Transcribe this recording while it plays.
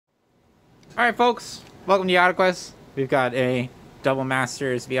Alright folks, welcome to Yottaquest. We've got a Double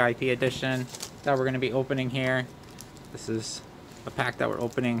Masters VIP edition that we're going to be opening here. This is a pack that we're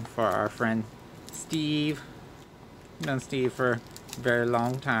opening for our friend Steve. I've known Steve for a very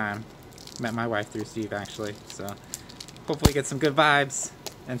long time. Met my wife through Steve actually, so hopefully get some good vibes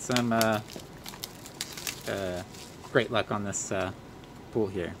and some great luck on this pool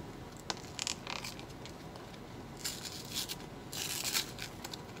here.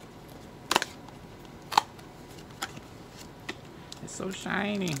 It's so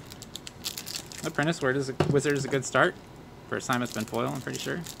shiny. Apprentice Wizard is a good start. First time it's been foil, I'm pretty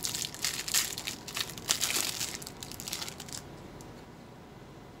sure.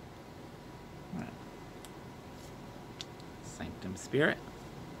 Right. Sanctum Spirit.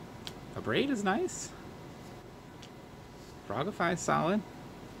 A Braid is nice. Frogify is solid.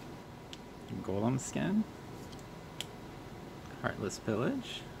 Golem Skin. Heartless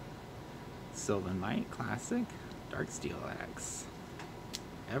Pillage. Sylvan Might, classic. Darksteel Axe.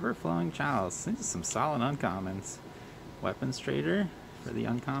 Ever-Flowing Chalice. These are some solid uncommons. Weapons Trader for the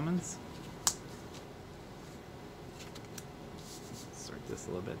uncommons. Sort this a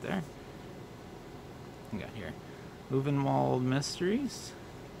little bit there. We got here Movenwald Mysteries.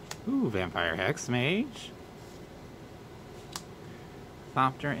 Ooh, Vampire Hex Mage.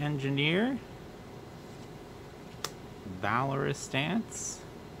 Thopter Engineer. Valorous Stance.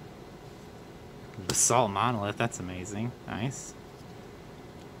 Basalt Monolith, that's amazing. Nice.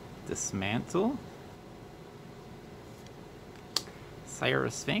 Dismantle.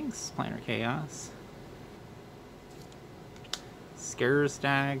 Sphinx, Planar Chaos.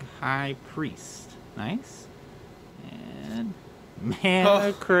 Scarestag High Priest. Nice. And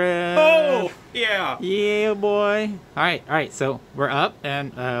Mana Crypt. Oh, yeah. Yeah, boy. Alright, so we're up,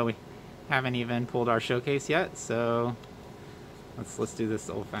 and we haven't even pulled our showcase yet, so let's do this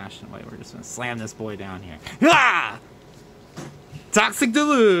the old-fashioned way. We're just gonna slam this boy down here. Ah! Toxic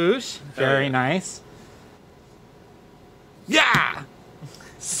Deluge. Very nice. Yeah!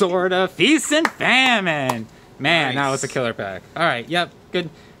 Sword of Feast and Famine. Man, that was a killer pack. Alright, yep. Good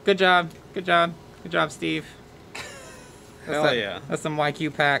job. Good job, Steve. Hell yeah. That's some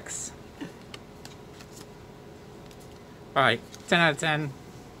YQ packs. Alright, 10 out of 10.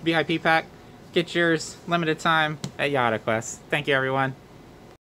 VIP pack. Get yours. Limited time at Yottaquest. Thank you, everyone.